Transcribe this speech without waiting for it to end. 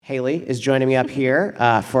Haley is joining me up here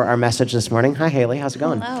for our message this morning. Hi, Haley. How's it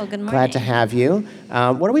going? Hello, good morning. Glad to have you.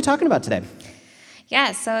 What are we talking about today?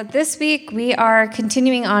 Yeah, so this week we are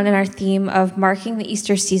continuing on in our theme of marking the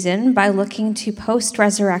Easter season by looking to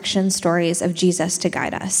post-resurrection stories of Jesus to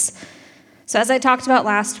guide us. So as I talked about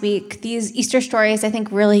last week, these Easter stories, I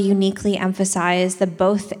think, really uniquely emphasize the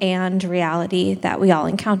both and reality that we all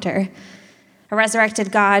encounter. A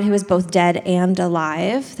resurrected God who is both dead and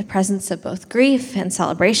alive, the presence of both grief and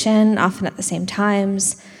celebration, often at the same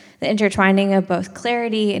times, the intertwining of both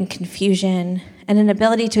clarity and confusion, and an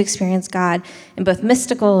ability to experience God in both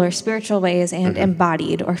mystical or spiritual ways and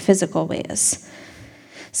embodied or physical ways.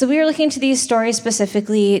 So we are looking to these stories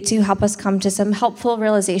specifically to help us come to some helpful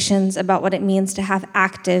realizations about what it means to have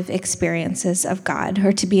active experiences of God,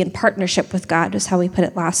 or to be in partnership with God, is how we put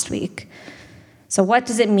it last week. So what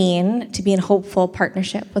does it mean to be in hopeful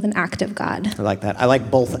partnership with an active God? I like that. I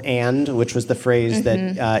like both and, which was the phrase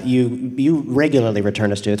that you regularly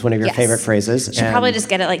return us to. It's one of your favorite phrases. Should probably just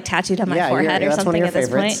get it tattooed on my forehead or something at this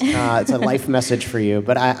point. It's a life message for you.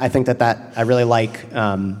 But I think that I really like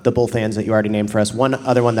the both ands that you already named for us. One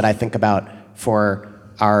other one that I think about for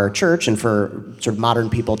our church and for sort of modern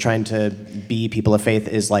people trying to be people of faith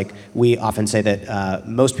is we often say that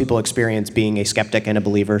most people experience being a skeptic and a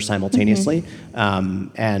believer simultaneously.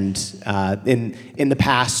 And in the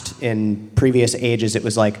past, in previous ages, it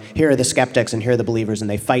was here are the skeptics and here are the believers, and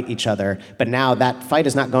they fight each other. But now that fight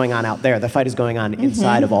is not going on out there. The fight is going on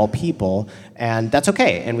inside of all people, and that's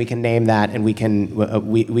okay. And we can name that, and we can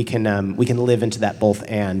live into that both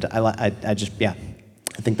and.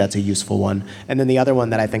 I think that's a useful one. And then the other one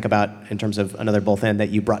that I think about in terms of another both and that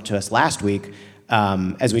you brought to us last week,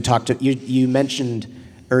 as we talked, you mentioned,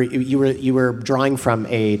 or you were drawing from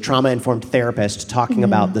a trauma-informed therapist talking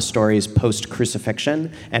about the stories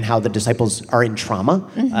post-crucifixion and how the disciples are in trauma.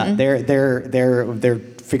 They're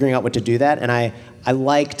figuring out what to do that, and I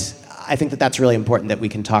think that that's really important, that we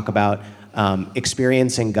can talk about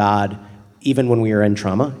experiencing God even when we are in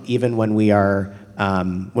trauma, even when we are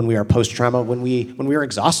post-trauma, when we were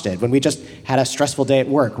exhausted, when we just had a stressful day at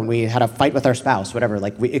work, when we had a fight with our spouse, whatever.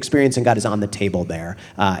 Experiencing God is on the table there.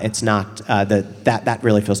 It's not that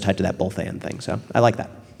really feels tied to that both and thing. So I like that.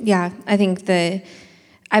 Yeah, I think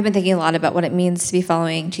I've been thinking a lot about what it means to be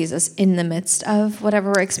following Jesus in the midst of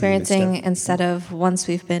whatever we're experiencing, instead of once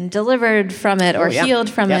we've been delivered from it or healed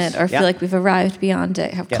from it, or feel like we've arrived beyond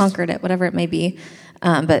it, have conquered it, whatever it may be,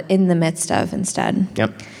 but in the midst of instead.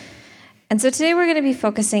 Yep. And so today we're going to be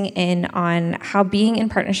focusing in on how being in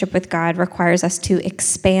partnership with God requires us to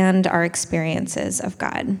expand our experiences of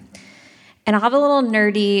God. And I'll have a little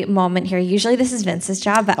nerdy moment here. Usually this is Vince's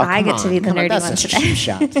job, but I get to be the nerdy one today.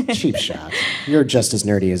 Cheap shot. You're just as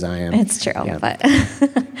nerdy as I am. It's true. Yeah. But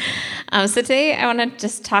so today I want to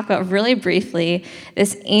just talk about really briefly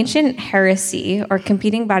this ancient heresy or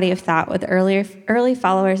competing body of thought with early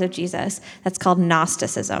followers of Jesus that's called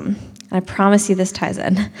Gnosticism. And I promise you this ties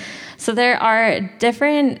in. So there are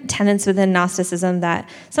different tenets within Gnosticism that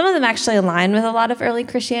some of them actually align with a lot of early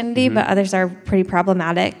Christianity, but others are pretty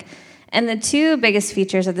problematic. And the two biggest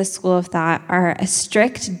features of this school of thought are a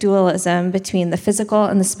strict dualism between the physical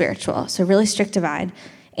and the spiritual, so really strict divide,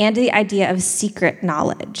 and the idea of secret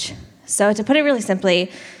knowledge. So to put it really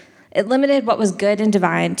simply, it limited what was good and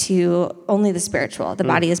divine to only the spiritual. The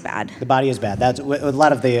body is bad. The body is bad. That's a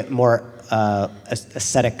lot of the more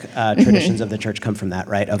ascetic traditions of the church come from that,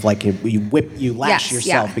 right? Of you lash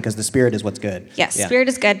yourself because the spirit is what's good. Yes, spirit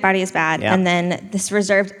is good, body is bad. Yeah. And then this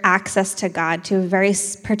reserved access to God to a very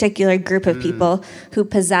particular group of people who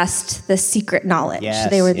possessed the secret knowledge. Yes,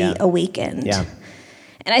 they were the awakened. Yeah.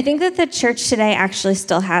 And I think that the church today actually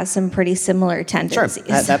still has some pretty similar tendencies.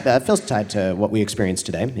 Sure, that feels tied to what we experience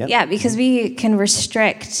today. Yep. Yeah, because we can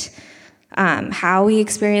restrict how we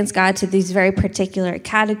experience God to these very particular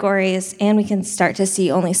categories, and we can start to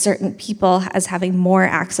see only certain people as having more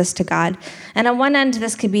access to God. And on one end,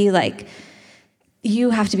 this could be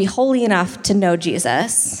you have to be holy enough to know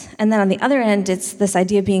Jesus. And then on the other end, it's this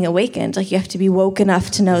idea of being awakened. You have to be woke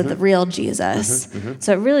enough to know the real Jesus.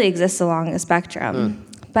 So it really exists along the spectrum.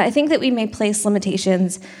 But I think that we may place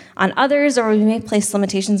limitations on others, or we may place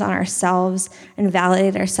limitations on ourselves and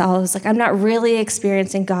validate ourselves. I'm not really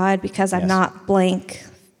experiencing God because I'm not blank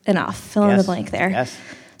enough. Fill in the blank there. Yes.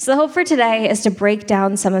 So the hope for today is to break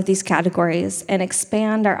down some of these categories and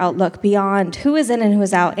expand our outlook beyond who is in and who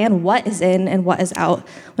is out, and what is in and what is out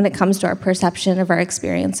when it comes to our perception of our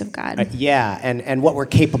experience of God. And what we're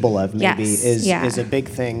capable of maybe is a big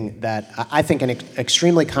thing that I think an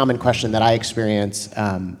extremely common question that I experience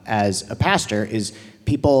as a pastor is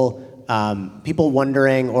people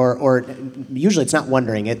wondering, or usually it's not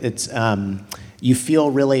wondering, it's you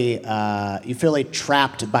feel really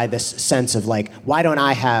trapped by this sense of like, why don't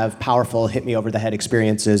I have powerful hit me over the head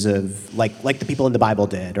experiences of like the people in the Bible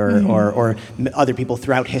did, or other people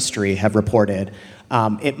throughout history have reported.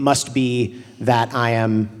 It must be that I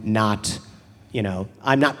am not,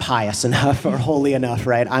 I'm not pious enough or holy enough,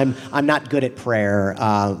 right? I'm not good at prayer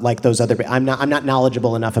like those other. I'm not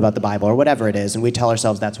knowledgeable enough about the Bible or whatever it is, and we tell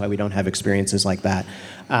ourselves that's why we don't have experiences like that.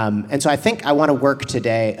 And so I think I want to work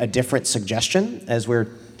today a different suggestion as we're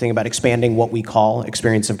thinking about expanding what we call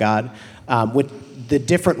experience of God. With the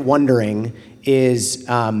different wondering is.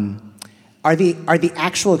 Are the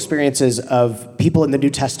actual experiences of people in the New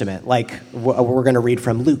Testament, like we're going to read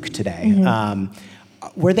from Luke today,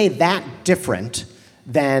 were they that different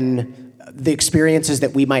than the experiences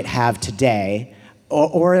that we might have today,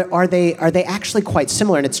 or are they actually quite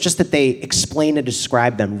similar? And it's just that they explain and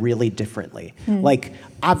describe them really differently. Like,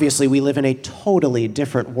 obviously, we live in a totally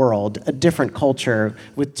different world, a different culture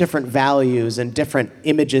with different values and different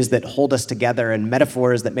images that hold us together and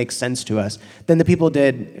metaphors that make sense to us than the people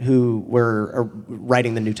did who were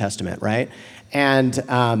writing the New Testament, right? And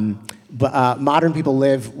modern people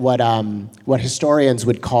live what historians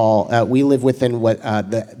would call, we live within what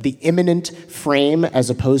the immanent frame as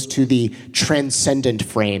opposed to the transcendent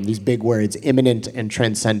frame, these big words, immanent and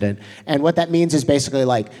transcendent. And what that means is basically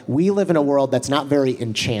like, we live in a world that's not very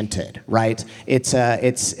enchanted, right?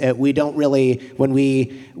 We don't really,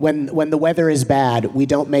 when the weather is bad, we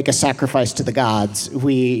don't make a sacrifice to the gods.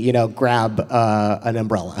 We, grab an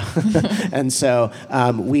umbrella. And so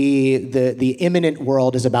the immanent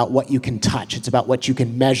world is about what you can touch. It's about what you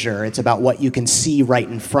can measure. It's about what you can see right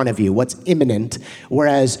in front of you, what's immanent.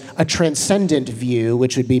 Whereas a transcendent view,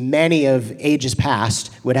 which would be many of ages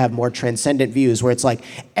past, would have more transcendent views where it's like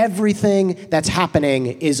everything that's happening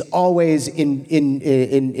is always infused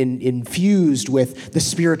with the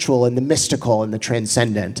spiritual and the mystical and the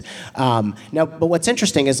transcendent. But what's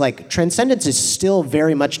interesting is like transcendence is still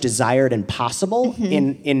very much desired and possible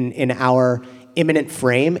in our immanent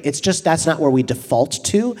frame. It's just that's not where we default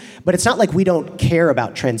to, but it's not like we don't care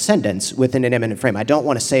about transcendence within an immanent frame. I don't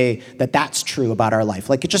want to say that that's true about our life.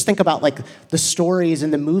 Like, just think about like the stories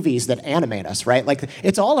and the movies that animate us, right? Like,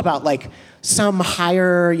 it's all about like some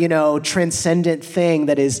higher, transcendent thing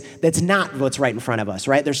that's not what's right in front of us,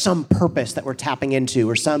 right? There's some purpose that we're tapping into,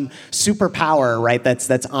 or some superpower, right?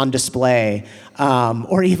 That's on display,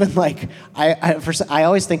 or even like I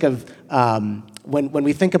always think of. When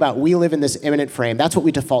we think about we live in this immanent frame, that's what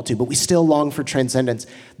we default to, but we still long for transcendence.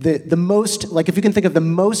 The most, like if you can think of the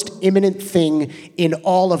most immanent thing in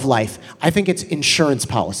all of life, I think it's insurance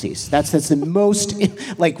policies. That's the most,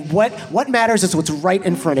 like what matters is what's right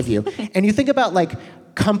in front of you. And you think about like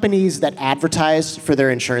companies that advertise for their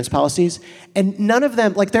insurance policies, and none of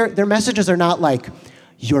them, like their messages are not like,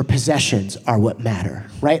 your possessions are what matter,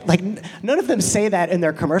 right? Like none of them say that in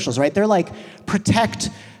their commercials, right? They're like, protect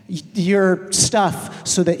your stuff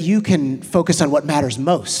so that you can focus on what matters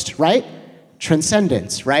most, right?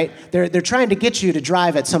 Transcendence, right? They're trying to get you to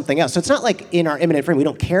drive at something else. So it's not like in our immanent frame we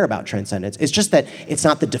don't care about transcendence. It's just that it's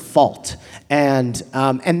not the default, and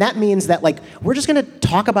that means that like we're just going to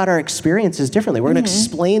talk about our experiences differently. We're going to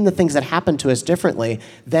explain the things that happen to us differently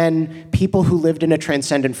than people who lived in a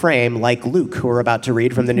transcendent frame, like Luke, who we're about to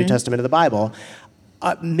read from the New Testament of the Bible.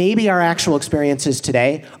 Maybe our actual experiences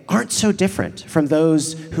today aren't so different from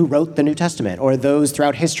those who wrote the New Testament or those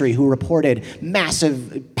throughout history who reported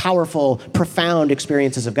massive, powerful, profound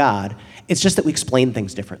experiences of God. It's just that we explain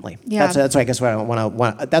things differently. Yeah. That's what I guess what I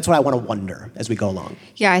want. That's what I want to wonder as we go along.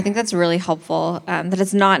 Yeah, I think that's really helpful. That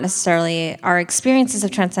it's not necessarily our experiences of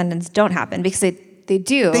transcendence don't happen, because they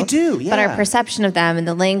do. They do, yeah. But our perception of them and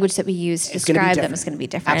the language that we use to describe them is going to be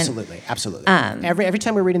different. Absolutely. Every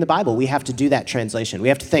time we're reading the Bible, we have to do that translation. We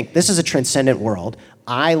have to think, this is a transcendent world.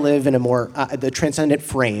 I live in a more, the transcendent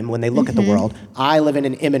frame when they look at the world. I live in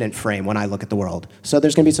an immanent frame when I look at the world. So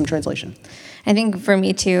there's going to be some translation. I think for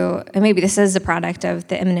me too, and maybe this is a product of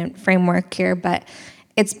the immanent framework here, but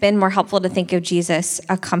it's been more helpful to think of Jesus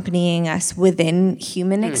accompanying us within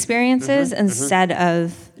human experiences instead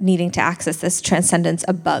of needing to access this transcendence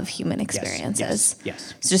above human experiences.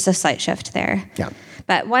 Yes. It's just a slight shift there. Yeah.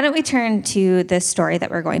 But why don't we turn to this story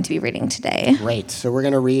that we're going to be reading today? Great. So we're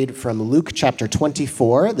going to read from Luke chapter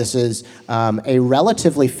 24. This is a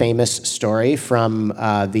relatively famous story from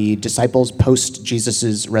the disciples post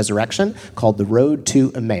Jesus' resurrection called The Road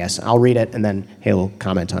to Emmaus. I'll read it and then Hale will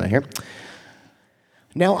comment on it here.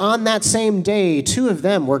 Now, on that same day, two of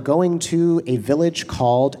them were going to a village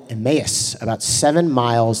called Emmaus, about 7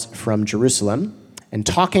 miles from Jerusalem, and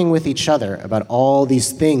talking with each other about all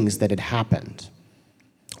these things that had happened.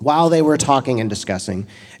 While they were talking and discussing,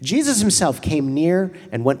 Jesus himself came near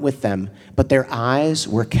and went with them, but their eyes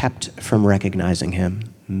were kept from recognizing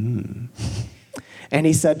him. And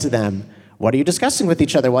he said to them, "What are you discussing with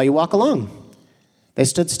each other while you walk along?" They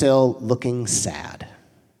stood still, looking sad.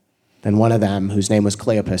 Then one of them, whose name was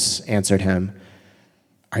Cleopas, answered him,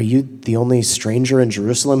 "Are you the only stranger in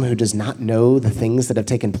Jerusalem who does not know the things that have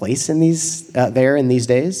taken place in these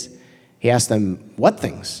days?" He asked them, "What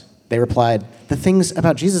things?" They replied, "The things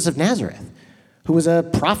about Jesus of Nazareth, who was a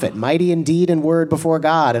prophet, mighty in deed and word before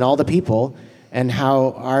God and all the people, and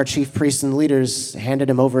how our chief priests and leaders handed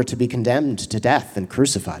him over to be condemned to death and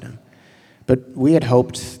crucified him. But we had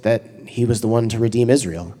hoped that he was the one to redeem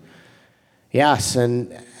Israel." Yes, and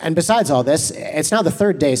besides all this, it's now the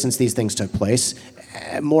third day since these things took place.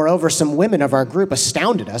 Moreover, some women of our group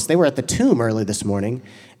astounded us. They were at the tomb early this morning,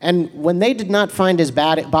 and when they did not find his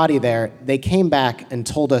body there, they came back and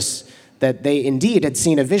told us that they indeed had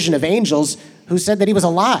seen a vision of angels who said that he was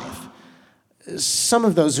alive. Some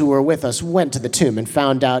of those who were with us went to the tomb and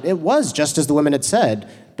found out it was just as the women had said,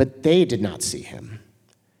 but they did not see him.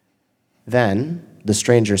 Then the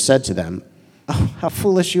stranger said to them, "Oh, how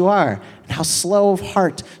foolish you are, and how slow of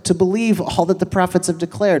heart to believe all that the prophets have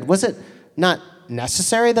declared. Was it not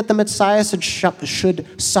necessary that the Messiah should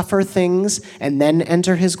suffer things and then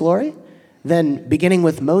enter his glory?" Then, beginning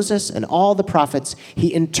with Moses and all the prophets,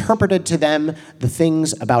 he interpreted to them the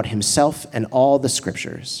things about himself and all the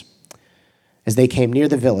scriptures. As they came near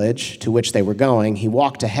the village to which they were going, he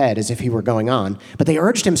walked ahead as if he were going on, but they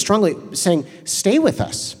urged him strongly, saying, "Stay with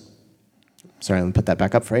us." Sorry, let me put that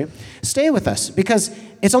back up for you. "Stay with us, because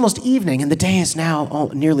it's almost evening and the day is now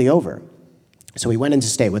nearly over." So he went in to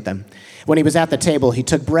stay with them. When he was at the table, he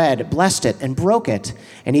took bread, blessed it, and broke it,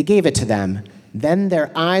 and he gave it to them. Then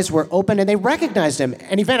their eyes were opened and they recognized him,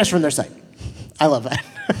 and he vanished from their sight. I love that.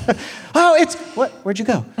 Where'd you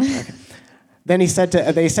go? Okay. Then they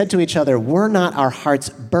said to each other, "Were not our hearts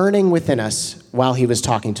burning within us while he was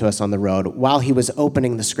talking to us on the road, while he was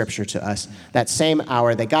opening the scripture to us?" That same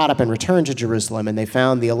hour they got up and returned to Jerusalem, and they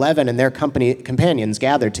found the 11 and their companions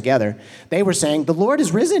gathered together. They were saying, "The Lord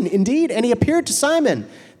is risen indeed, and he appeared to Simon."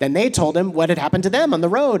 Then they told him what had happened to them on the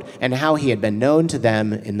road, and how he had been known to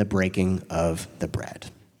them in the breaking of the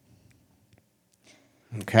bread.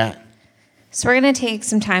 Okay. So we're going to take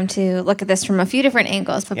some time to look at this from a few different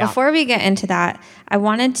angles. But before we get into that, I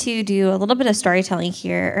wanted to do a little bit of storytelling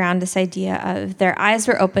here around this idea of their eyes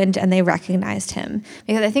were opened and they recognized him.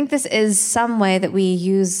 Because I think this is some way that we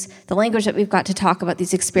use the language that we've got to talk about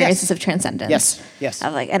these experiences of transcendence. Yes.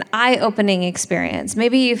 Of like an eye-opening experience.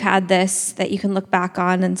 Maybe you've had this that you can look back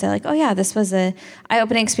on and say like, oh yeah, this was an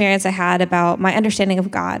eye-opening experience I had about my understanding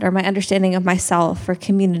of God or my understanding of myself or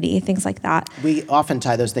community, things like that. We often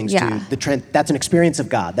tie those things to the that's an experience of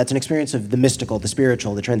God. That's an experience of the mystical, the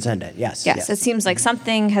spiritual, the transcendent. Yes. It seems like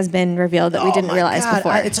something has been revealed that we didn't realize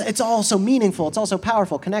before. It's all so meaningful. It's also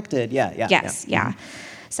powerful, connected. Yeah.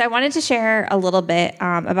 So I wanted to share a little bit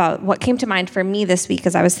about what came to mind for me this week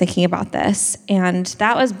as I was thinking about this. And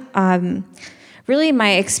that was really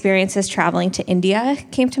my experiences traveling to India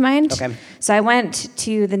came to mind. Okay. So I went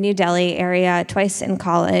to the New Delhi area twice in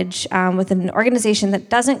college with an organization that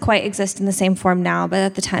doesn't quite exist in the same form now, but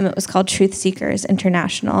at the time it was called Truth Seekers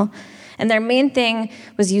International. And their main thing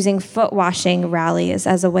was using foot washing rallies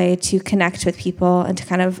as a way to connect with people and to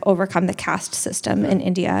kind of overcome the caste system in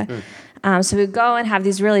India. So we'd go and have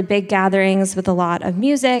these really big gatherings with a lot of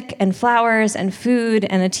music and flowers and food,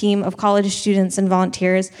 and a team of college students and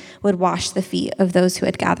volunteers would wash the feet of those who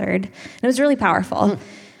had gathered. And it was really powerful.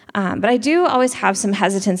 But I do always have some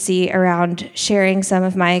hesitancy around sharing some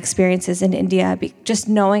of my experiences in India, just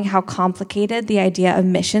knowing how complicated the idea of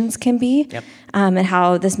missions can be, and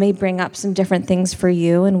how this may bring up some different things for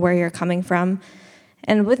you and where you're coming from.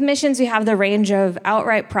 And with missions, you have the range of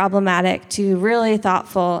outright problematic to really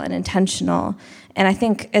thoughtful and intentional. And I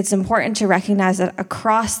think it's important to recognize that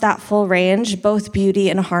across that full range, both beauty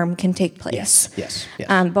and harm can take place. Yes.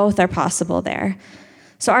 Both are possible there.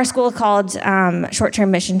 So our school called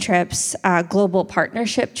short-term mission trips global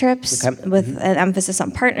partnership trips with an emphasis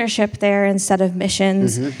on partnership there instead of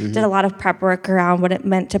missions. Did a lot of prep work around what it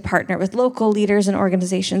meant to partner with local leaders and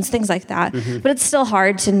organizations, things like that. But it's still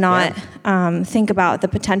hard to not think about the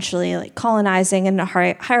potentially like colonizing and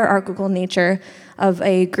hierarchical nature of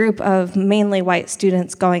a group of mainly white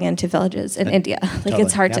students going into villages in India.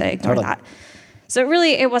 It's hard to ignore that. So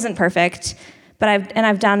it wasn't perfect. But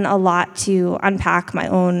I've done a lot to unpack my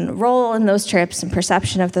own role in those trips and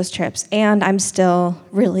perception of those trips, and I'm still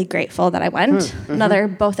really grateful that I went. Another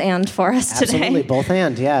both and for us today. Absolutely, both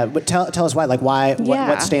and, yeah. But tell us why. Like, why? Yeah.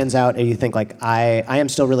 What stands out? And you think like I am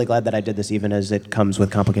still really glad that I did this, even as it comes with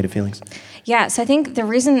complicated feelings. Yeah, so I think the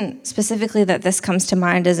reason specifically that this comes to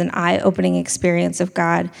mind as an eye-opening experience of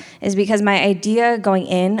God is because my idea going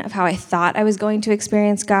in of how I thought I was going to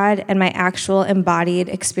experience God and my actual embodied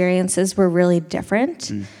experiences were really different.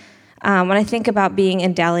 When I think about being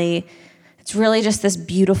in Delhi, it's really just this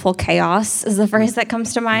beautiful chaos is the phrase that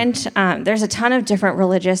comes to mind. There's a ton of different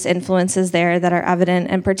religious influences there that are evident,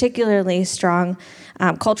 and particularly strong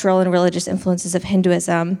cultural and religious influences of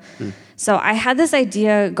Hinduism. So I had this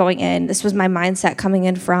idea going in. This was my mindset coming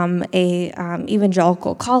in from a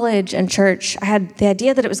evangelical college and church. I had the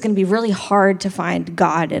idea that it was going to be really hard to find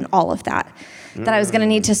God in all of that. That I was going to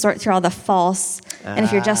need to sort through all the false, and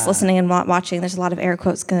if you're just listening and not watching, there's a lot of air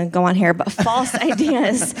quotes going to go on here, but false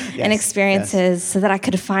ideas and experiences so that I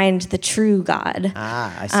could find the true God.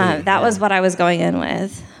 I see. That was what I was going in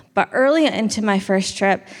with. But early into my first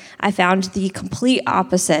trip, I found the complete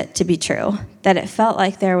opposite to be true, that it felt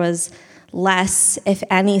like there was less, if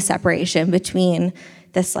any, separation between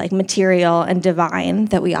this like material and divine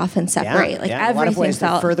that we often separate. Like in everything a lot of ways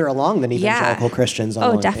felt they're further along than evangelical Christians.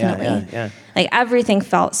 Definitely. Yeah. Like everything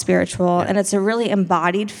felt spiritual, and it's a really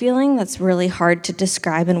embodied feeling that's really hard to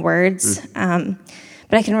describe in words.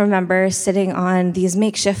 But I can remember sitting on these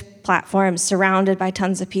makeshift platforms surrounded by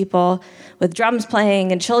tons of people with drums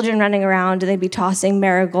playing and children running around, and they'd be tossing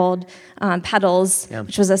marigold petals,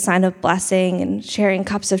 which was a sign of blessing, and sharing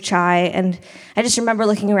cups of chai. And I just remember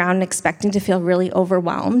looking around and expecting to feel really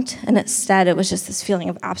overwhelmed, and instead it was just this feeling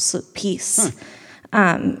of absolute peace.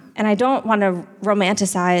 And I don't want to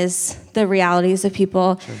romanticize the realities of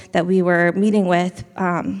people that we were meeting with,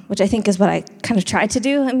 which I think is what I kind of tried to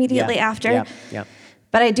do immediately after.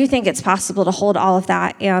 But I do think it's possible to hold all of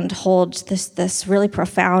that and hold this really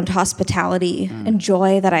profound hospitality and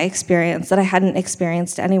joy that I experienced that I hadn't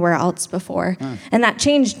experienced anywhere else before. And that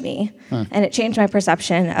changed me. And it changed my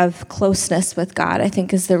perception of closeness with God, I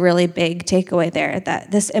think is the really big takeaway there,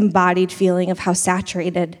 that this embodied feeling of how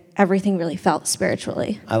saturated everything really felt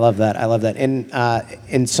spiritually. I love that.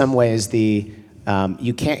 In some ways,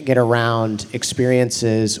 you can't get around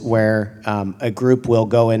experiences where a group will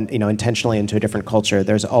go intentionally into a different culture.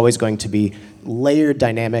 There's always going to be layered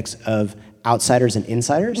dynamics of outsiders and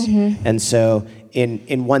insiders. And so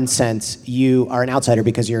in one sense, you are an outsider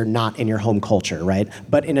because you're not in your home culture, right?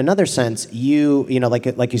 But in another sense, like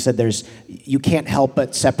you said, you can't help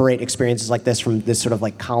but separate experiences like this from this sort of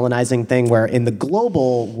like colonizing thing where in the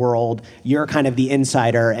global world, you're kind of the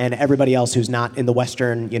insider and everybody else who's not in the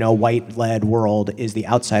Western, white-led world is the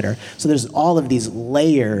outsider. So there's all of these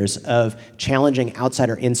layers of challenging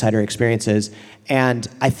outsider-insider experiences. And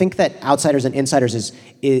I think that outsiders and insiders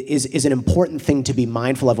is an important thing to be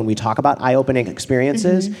mindful of when we talk about eye-opening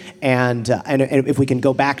experiences. And if we can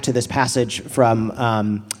go back to this passage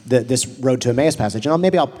from this Road to Emmaus passage, and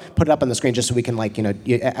maybe I'll put it up on the screen just so we can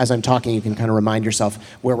as I'm talking, you can kind of remind yourself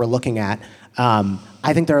where we're looking at.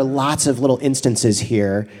 I think there are lots of little instances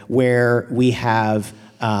here where we have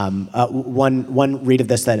one read of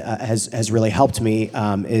this that has really helped me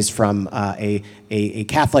is from a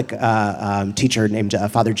Catholic teacher named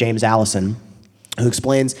Father James Allison, who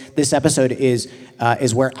explains this episode is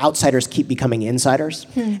where outsiders keep becoming insiders,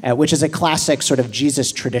 which is a classic sort of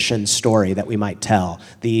Jesus tradition story that we might tell.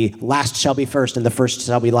 The last shall be first and the first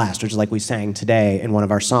shall be last, which is like we sang today in one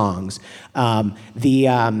of our songs.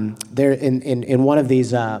 There in one of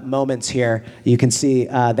these moments here, you can see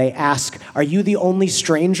they ask, "Are you the only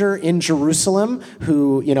stranger in Jerusalem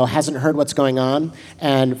who hasn't heard what's going on?"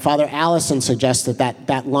 And Father Allison suggests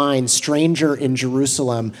that line, "stranger in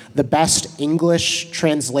Jerusalem," the best English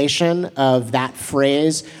translation of that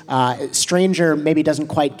phrase, stranger maybe doesn't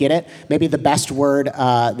quite get it. Maybe the best word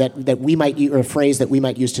that we might use, or a phrase that we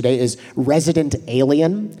might use today, is resident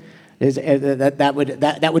alien. That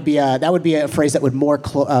would be a phrase that would more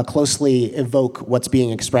closely evoke what's being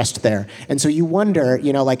expressed there. And so you wonder,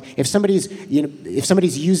 if somebody's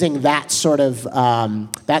using that sort of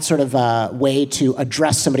way to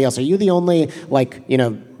address somebody else. Are you the only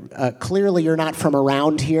clearly you're not from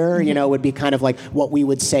around here, would be kind of like what we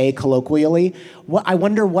would say colloquially. I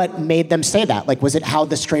wonder what made them say that. Like, was it how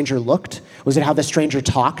the stranger looked? Was it how the stranger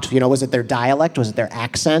talked? Was it their dialect? Was it their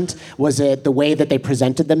accent? Was it the way that they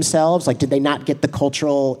presented themselves? Like, did they not get the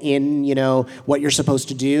cultural in, what you're supposed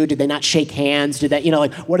to do? Did they not shake hands? Did that,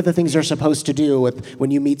 like, what are the things they're supposed to do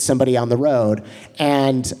when you meet somebody on the road?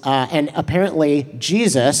 And apparently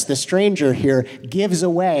Jesus, the stranger here, gives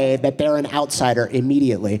away that they're an outsider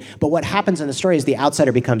immediately. But what happens in the story is the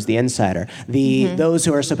outsider becomes the insider. Those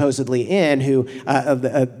who are supposedly in, who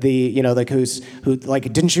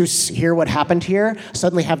didn't you hear what happened here?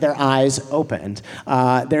 Suddenly have their eyes opened.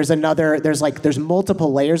 There's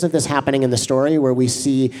multiple layers of this happening in the story where we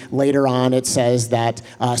see later on it says that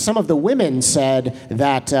some of the women said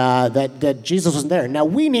that Jesus wasn't there. Now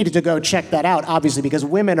we needed to go check that out, obviously, because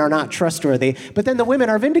women are not trustworthy. But then the women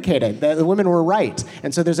are vindicated. The women were right,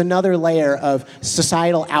 and so there's another layer of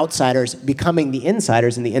societal outsiders becoming the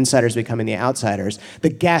insiders, and the insiders becoming the outsiders. The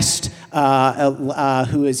guest,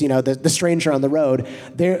 who is the stranger on the road,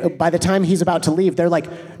 by the time he's about to leave, they're like,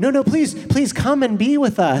 no, please come and be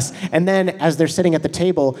with us. And then as they're sitting at the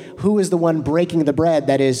table, who is the one breaking the bread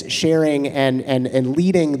that is sharing and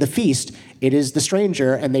leading the feast? It is the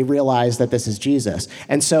stranger, and they realize that this is Jesus.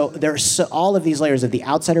 And so there's all of these layers of the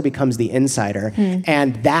outsider becomes the insider,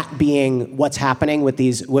 and that being what's happening with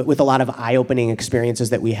a lot of eye-opening experiences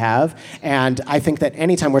that we have. And I think that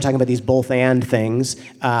anytime we're talking about these both and things,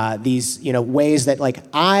 these ways that like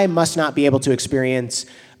I must not be able to experience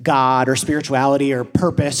God or spirituality or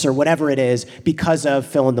purpose or whatever it is because of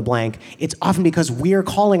fill in the blank. It's often because we're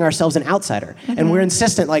calling ourselves an outsider, and we're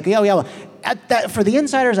insistent like, for the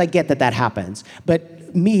insiders, I get that happens,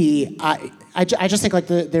 but me, I just think like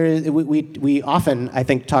we often, I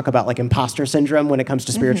think, talk about like imposter syndrome when it comes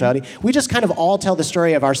to spirituality. We just kind of all tell the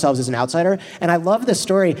story of ourselves as an outsider, and I love this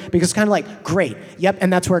story because it's kind of like, great, yep,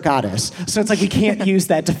 and that's where God is. So it's like we can't use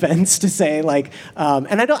that defense to say like,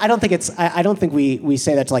 and I don't think we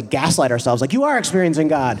say that to like gaslight ourselves. Like, you are experiencing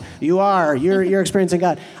God, you're experiencing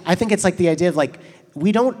God. I think it's like the idea of like,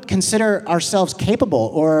 we don't consider ourselves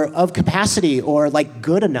capable or of capacity or like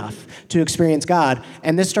good enough to experience God.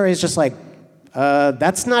 And this story is just like,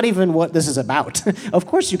 that's not even what this is about. Of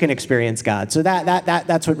course you can experience God. So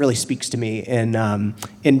that's what really speaks to me in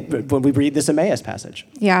when we read this Emmaus passage.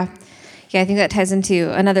 Yeah, I think that ties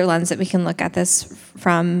into another lens that we can look at this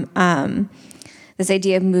from. This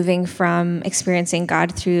idea of moving from experiencing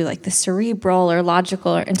God through like the cerebral or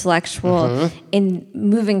logical or intellectual in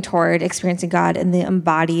moving toward experiencing God in the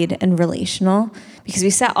embodied and relational, because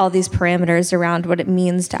we set all these parameters around what it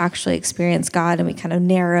means to actually experience God, and we kind of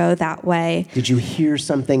narrow that way. Did you hear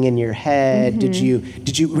something in your head?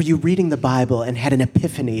 Were you reading the Bible and had an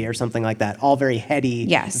epiphany or something like that? All very heady.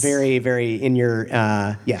 Yes. Very, very in your,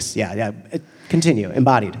 yes, yeah. Continue,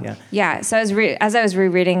 embodied, yeah. Yeah, so as I was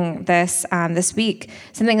rereading this this week,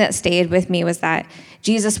 something that stayed with me was that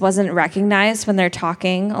Jesus wasn't recognized when they're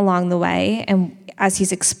talking along the way, and as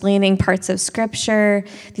he's explaining parts of Scripture,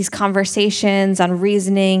 these conversations on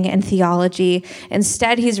reasoning and theology,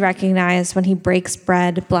 instead he's recognized when he breaks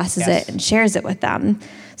bread, blesses it, and shares it with them.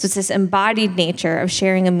 So it's this embodied nature of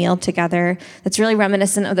sharing a meal together that's really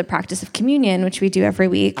reminiscent of the practice of communion, which we do every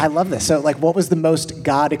week. I love this. So, like, what was the most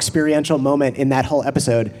God experiential moment in that whole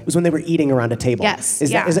episode? It was when they were eating around a table. Yes. Is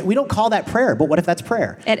that, we don't call that prayer, but what if that's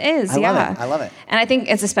prayer? It is, I love it. And I think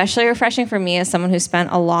it's especially refreshing for me as someone who spent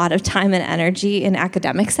a lot of time and energy in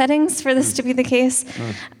academic settings for this to be the case,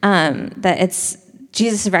 that it's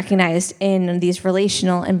Jesus is recognized in these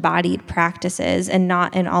relational embodied practices and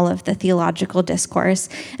not in all of the theological discourse.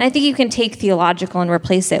 And I think you can take theological and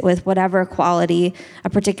replace it with whatever quality a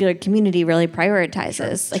particular community really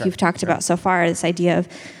prioritizes. You've talked about so far, this idea of,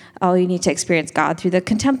 you need to experience God through the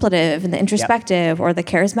contemplative and the introspective or the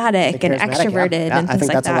charismatic and extroverted and things like that. I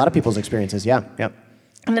think that's a lot of people's experiences, And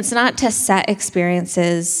it's not to set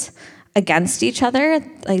experiences against each other,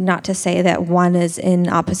 like not to say that one is in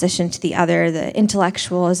opposition to the other, the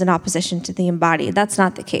intellectual is in opposition to the embodied. That's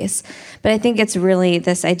not the case. But I think it's really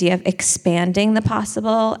this idea of expanding the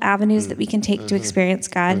possible avenues that we can take to experience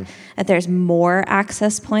God, that there's more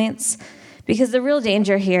access points. Because the real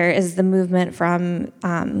danger here is the movement from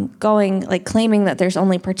claiming that there's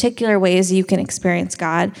only particular ways you can experience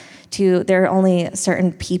God to there are only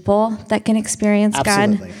certain people that can experience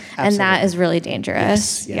God. And that is really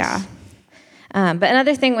dangerous. Yes. But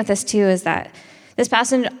another thing with this too is that this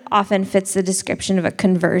passage often fits the description of a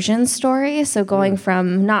conversion story. So going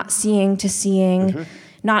from not seeing to seeing,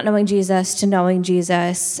 not knowing Jesus to knowing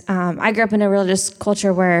Jesus. I grew up in a religious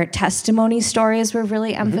culture where testimony stories were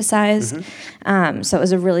really emphasized. So it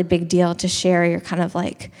was a really big deal to share your kind of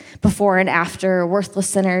like before and after, worthless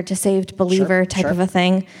sinner to saved believer type of a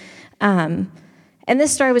thing. And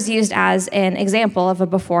this story was used as an example of a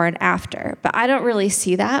before and after, but I don't really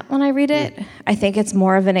see that when I read it. I think it's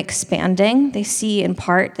more of an expanding. They see in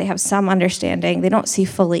part, they have some understanding, they don't see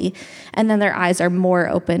fully, and then their eyes are more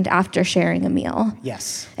opened after sharing a meal.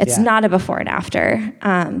 Yes. It's not a before and after.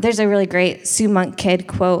 There's a really great Sue Monk Kidd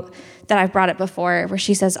quote that I've brought up before, where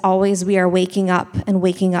she says, always we are waking up and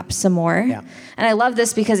waking up some more. Yeah. And I love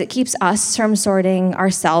this because it keeps us from sorting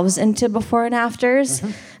ourselves into before and afters,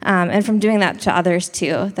 and from doing that to others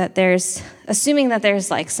too, that there's, assuming that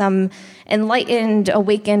there's like some enlightened,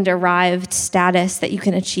 awakened, arrived status that you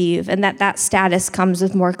can achieve, and that status comes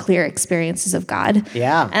with more clear experiences of God.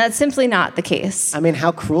 Yeah. And that's simply not the case. I mean,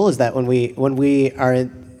 how cruel is that when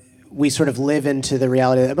we sort of live into the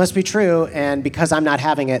reality that it must be true, and because I'm not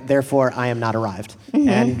having it, therefore I am not arrived.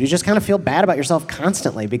 And you just kind of feel bad about yourself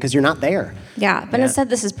constantly because you're not there. Yeah, but instead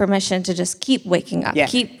this is permission to just keep waking up,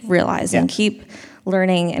 keep realizing, keep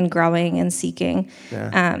learning and growing and seeking.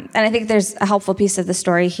 And I think there's a helpful piece of the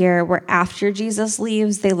story here where after Jesus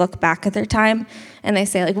leaves, they look back at their time and they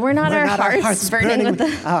say, like, we're not our hearts burning with the...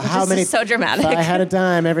 how many? Is so dramatic. If I had a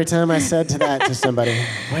dime every time I said to that to somebody,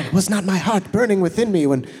 "Wait, was not my heart burning within me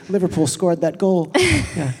when Liverpool scored that goal?"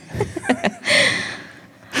 Yeah.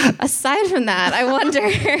 Aside from that, I wonder...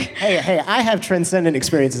 Hey, I have transcendent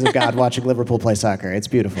experiences of God watching Liverpool play soccer. It's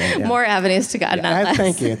beautiful. Yeah. More avenues to God, not less.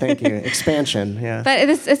 Thank you. Expansion, yeah. But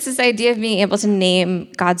it's this idea of being able to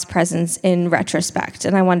name God's presence in retrospect.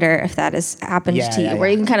 And I wonder if that has happened to you, where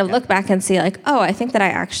you can kind of look back and see like, oh, I think that I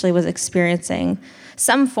actually was experiencing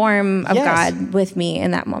some form of God with me in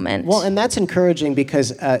that moment. Well, and that's encouraging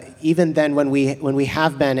because even then when we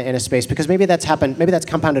have been in a space, because maybe that's happened, maybe that's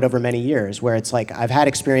compounded over many years, where it's like I've had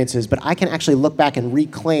experiences, but I can actually look back and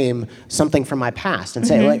reclaim something from my past and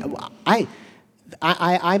say, like,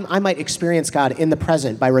 I might experience God in the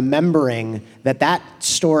present by remembering that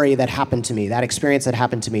story that happened to me, that experience that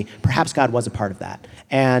happened to me, perhaps God was a part of that.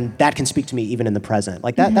 And that can speak to me even in the present.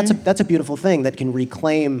 Like that's a beautiful thing that can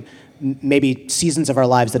reclaim maybe seasons of our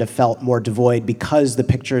lives that have felt more devoid because the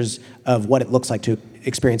pictures of what it looks like to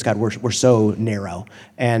experience God were so narrow.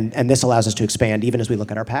 And this allows us to expand even as we look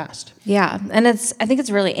at our past. Yeah, and I think it's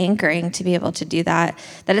really anchoring to be able to do that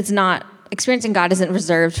it's not, experiencing God isn't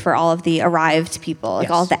reserved for all of the arrived people, like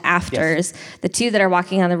all of the afters. The two that are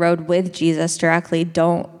walking on the road with Jesus directly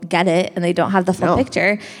don't get it, and they don't have the full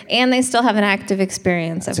picture, and they still have an active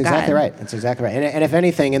experience of God. That's exactly right. And if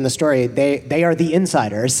anything, in the story, they are the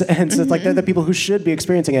insiders, and so it's like they're the people who should be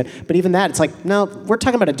experiencing it. But even that, it's like, no, we're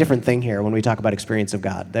talking about a different thing here when we talk about experience of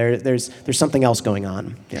God. There's something else going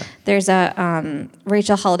on. Yeah. There's a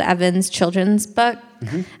Rachel Held Evans children's book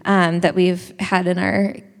that we've had in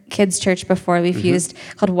our kids' church before we've used,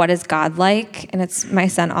 called What is God Like? And it's my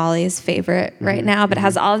son Ollie's favorite right now, but it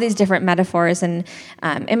has all of these different metaphors and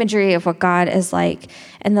imagery of what God is like.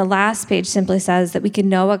 And the last page simply says that we can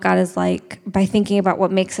know what God is like by thinking about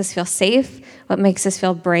what makes us feel safe, what makes us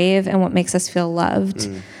feel brave, and what makes us feel loved.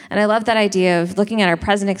 And I love that idea of looking at our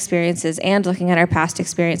present experiences and looking at our past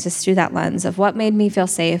experiences through that lens of what made me feel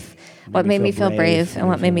safe, what made me feel brave, and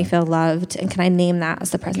what made me feel loved. And can I name that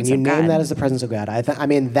as the presence of God? Can you name that as the presence of God? I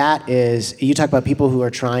mean, that is, you talk about people who are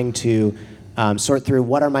trying to sort through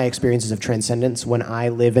what are my experiences of transcendence when I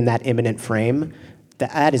live in that immanent frame.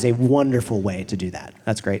 That is a wonderful way to do that.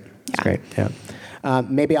 That's great. That's great. Yeah.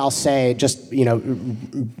 Maybe I'll say just,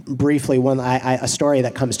 briefly, a story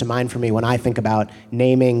that comes to mind for me when I think about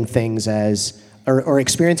naming things as, or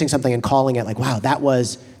experiencing something and calling it like, wow, that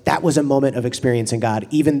was a moment of experiencing God,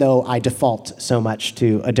 even though I default so much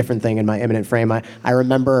to a different thing in my immanent frame. I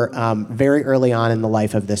remember very early on in the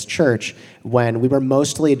life of this church when we were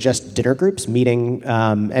mostly just dinner groups meeting,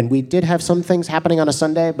 and we did have some things happening on a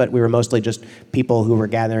Sunday, but we were mostly just people who were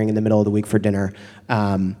gathering in the middle of the week for dinner.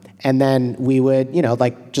 And then we would,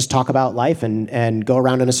 just talk about life and go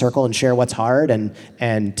around in a circle and share what's hard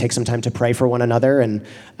and take some time to pray for one another. And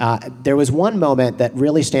there was one moment that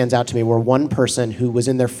really stands out to me where one person who was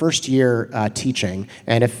in their first year teaching,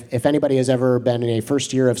 and if anybody has ever been in a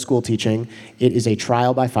first year of school teaching, it is a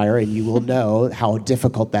trial by fire, and you will know how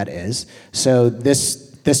difficult that is. So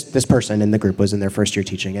this person in the group was in their first year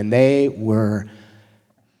teaching, and they were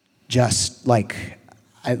just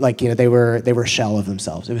they were a shell of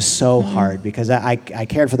themselves. It was so hard because I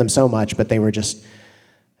cared for them so much, but they were just.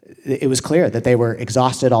 It was clear that they were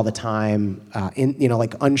exhausted all the time,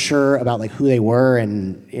 unsure about who they were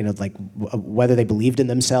and whether they believed in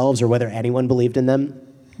themselves or whether anyone believed in them.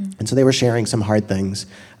 And so they were sharing some hard things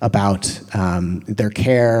about their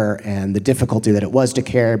care and the difficulty that it was to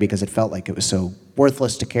care because it felt like it was so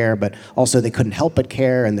worthless to care, but also they couldn't help but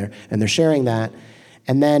care, and they're sharing that.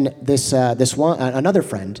 And then this one another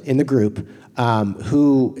friend in the group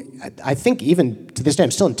who I think even to this day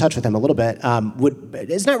I'm still in touch with him a little bit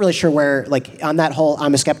is not really sure where, like, on that whole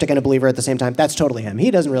I'm a skeptic and a believer at the same time. That's totally him.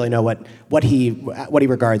 He doesn't really know what he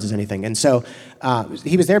regards as anything. And so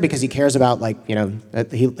he was there because he cares about, like,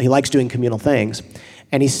 he likes doing communal things.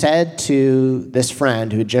 And he said to this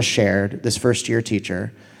friend who had just shared, this first year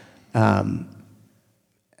teacher,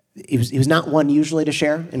 he was not one usually to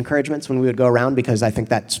share encouragements when we would go around, because I think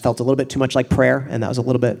that felt a little bit too much like prayer, and that was a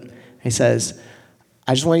little bit. He says,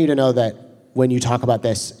 I just want you to know that when you talk about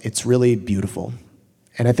this, it's really beautiful.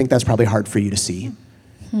 And I think that's probably hard for you to see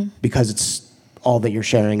because it's all that you're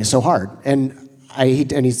sharing is so hard. And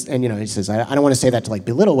he says, I don't want to say that to, like,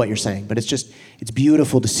 belittle what you're saying, but it's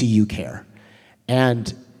beautiful to see you care.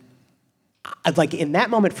 And like, in that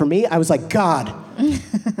moment for me, I was like, God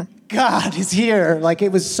is here. Like,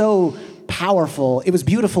 it was so powerful. It was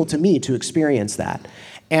beautiful to me to experience that.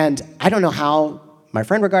 And I don't know how my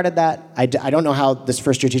friend regarded that. I don't know how this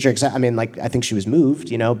first year teacher, I think she was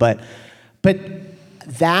moved, but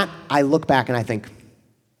that, I look back and I think,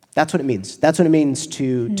 that's what it means. That's what it means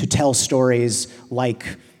to tell stories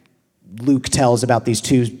like Luke tells about these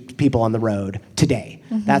two people on the road today.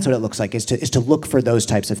 Mm-hmm. That's what it looks like, is to look for those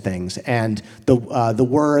types of things. And the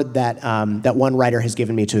word that one writer has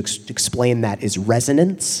given me to explain that is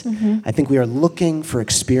resonance. Mm-hmm. I think we are looking for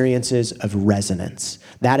experiences of resonance.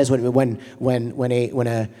 That is when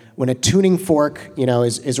a tuning fork,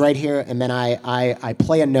 is right here, and then I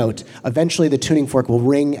play a note. Eventually, the tuning fork will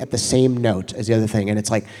ring at the same note as the other thing, and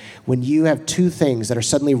it's like when you have two things that are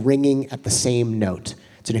suddenly ringing at the same note.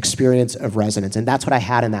 It's an experience of resonance, and that's what I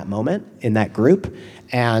had in that moment in that group.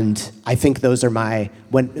 And I think those are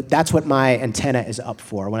that's what my antenna is up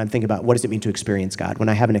for when I'm thinking about what does it mean to experience God. When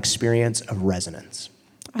I have an experience of resonance.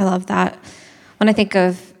 I love that. When I think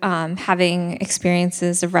of having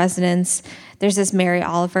experiences of resonance, there's this Mary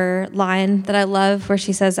Oliver line that I love where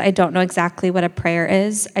she says, I don't know exactly what a prayer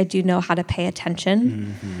is. I do know how to pay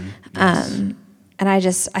attention. Mm-hmm. Yes. And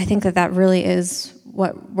I think that really is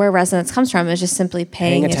where resonance comes from, is just simply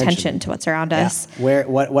paying attention to what's around us.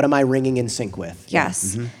 What am I ringing in sync with?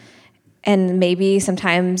 Yes. Mm-hmm. And maybe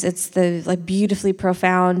sometimes it's the, like, beautifully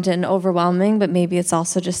profound and overwhelming, but maybe it's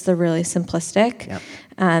also just the really simplistic.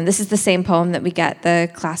 Yep. This is the same poem that we get the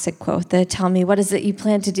classic quote, the tell me, what is it you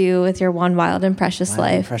plan to do with your one wild and precious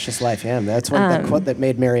life? Precious life, yeah. That's that quote that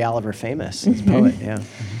made Mary Oliver famous as a poet, yeah.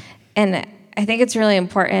 Mm-hmm. And I think it's really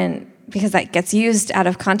important because that gets used out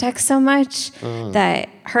of context so much that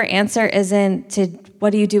her answer isn't to what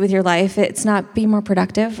do you do with your life? It's not be more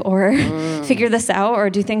productive or figure this out or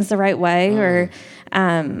do things the right way or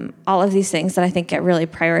all of these things that I think get really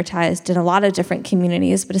prioritized in a lot of different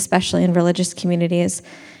communities, but especially in religious communities.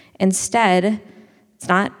 Instead, it's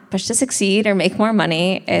not push to succeed or make more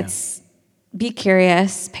money. It's be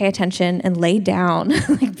curious, pay attention, and lay down.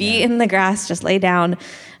 Be in the grass, just lay down,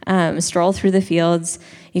 stroll through the fields.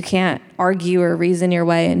 You can't argue or reason your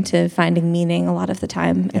way into finding meaning a lot of the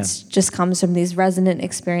time. Yeah. It just comes from these resonant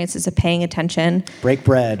experiences of paying attention. Break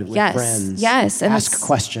bread with friends. Yes. And ask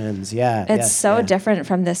questions. Yeah. It's different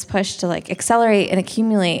from this push to, like, accelerate and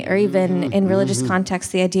accumulate, or even in religious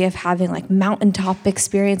context, the idea of having, like, mountaintop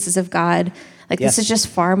experiences of God. Like, this is just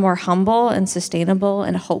far more humble and sustainable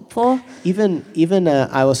and hopeful. Even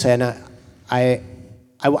I will say, and I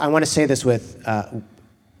want to say this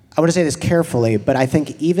I want to say this carefully, but I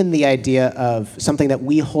think even the idea of something that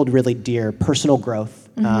we hold really dear, personal growth,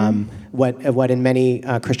 what in many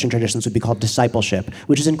Christian traditions would be called discipleship,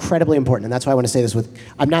 which is incredibly important. And that's why I want to say this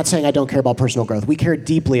I'm not saying I don't care about personal growth. We care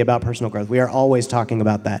deeply about personal growth. We are always talking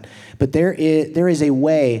about that. But there is a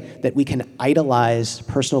way that we can idolize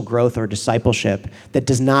personal growth or discipleship that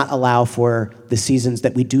does not allow for the seasons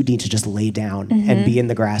that we do need to just lay down and be in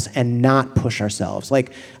the grass and not push ourselves.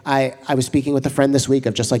 Like, I was speaking with a friend this week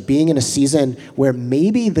of just, like, being in a season where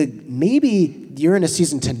maybe you're in a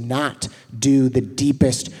season to not do the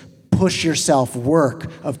deepest push yourself work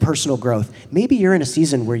of personal growth. Maybe you're in a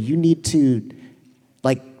season where you need to,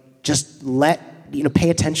 like, just pay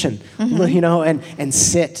attention, and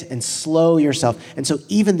sit and slow yourself. And so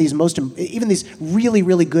even these really,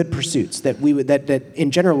 really good pursuits that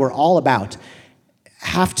in general we're all about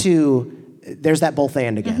there's that both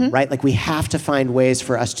and again, right? Like, we have to find ways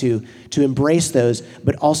for us to embrace those,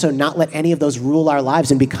 but also not let any of those rule our lives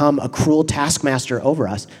and become a cruel taskmaster over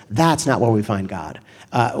us. That's not where we find God.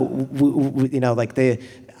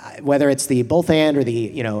 whether it's the both and or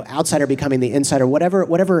the outsider becoming the insider,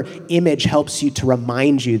 whatever image helps you to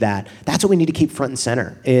remind you that that's what we need to keep front and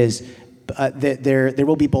center is there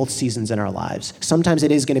will be both seasons in our lives. Sometimes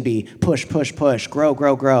it is going to be push,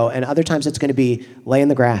 grow, and other times it's going to be lay in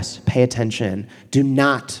the grass, pay attention. Do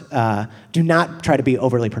not try to be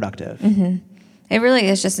overly productive. Mm-hmm. It really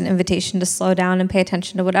is just an invitation to slow down and pay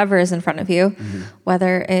attention to whatever is in front of you,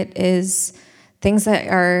 whether it is things that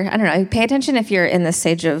are, I don't know, pay attention if you're in the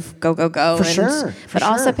stage of go. But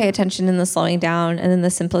also pay attention in the slowing down and in the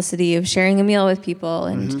simplicity of sharing a meal with people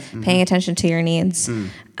and paying attention to your needs.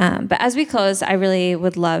 But as we close, I really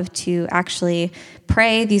would love to actually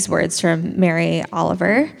pray these words from Mary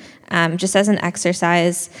Oliver, just as an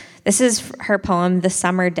exercise. This is her poem, The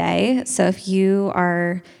Summer Day. So if you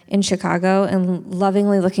are in Chicago and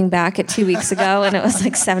lovingly looking back at 2 weeks ago and it was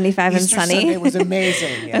like 75 and sunny. Sunday was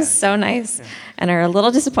amazing. It was so nice. And are a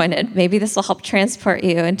little disappointed. Maybe this will help transport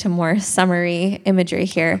you into more summery imagery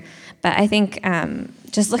here. But I think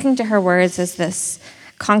just looking to her words as this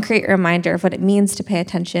concrete reminder of what it means to pay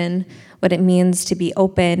attention, what it means to be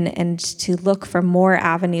open and to look for more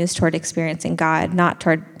avenues toward experiencing God, not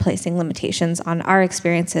toward placing limitations on our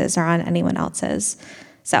experiences or on anyone else's.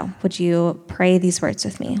 So, would you pray these words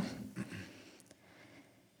with me?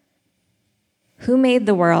 Who made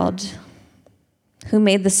the world? Who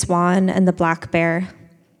made the swan and the black bear?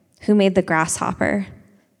 Who made the grasshopper?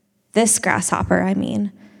 This grasshopper, I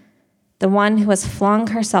mean. The one who has flung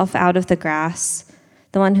herself out of the grass,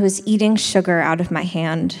 the one who is eating sugar out of my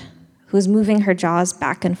hand, who is moving her jaws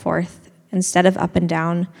back and forth instead of up and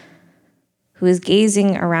down, who is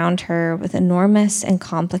gazing around her with enormous and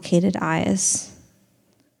complicated eyes.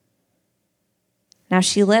 Now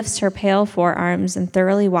she lifts her pale forearms and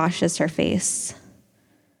thoroughly washes her face.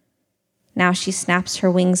 Now she snaps her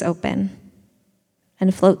wings open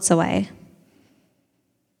and floats away.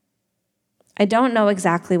 I don't know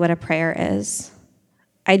exactly what a prayer is.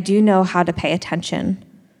 I do know how to pay attention,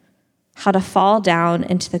 how to fall down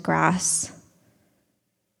into the grass,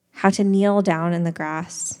 how to kneel down in the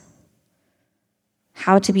grass,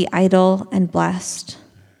 how to be idle and blessed,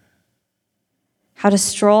 how to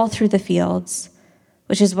stroll through the fields,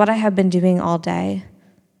 which is what I have been doing all day.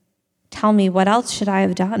 Tell me, what else should I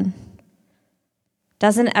have done?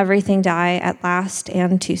 Doesn't everything die at last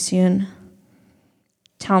and too soon?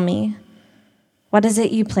 Tell me, what is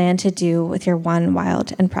it you plan to do with your one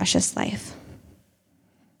wild and precious life?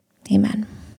 Amen.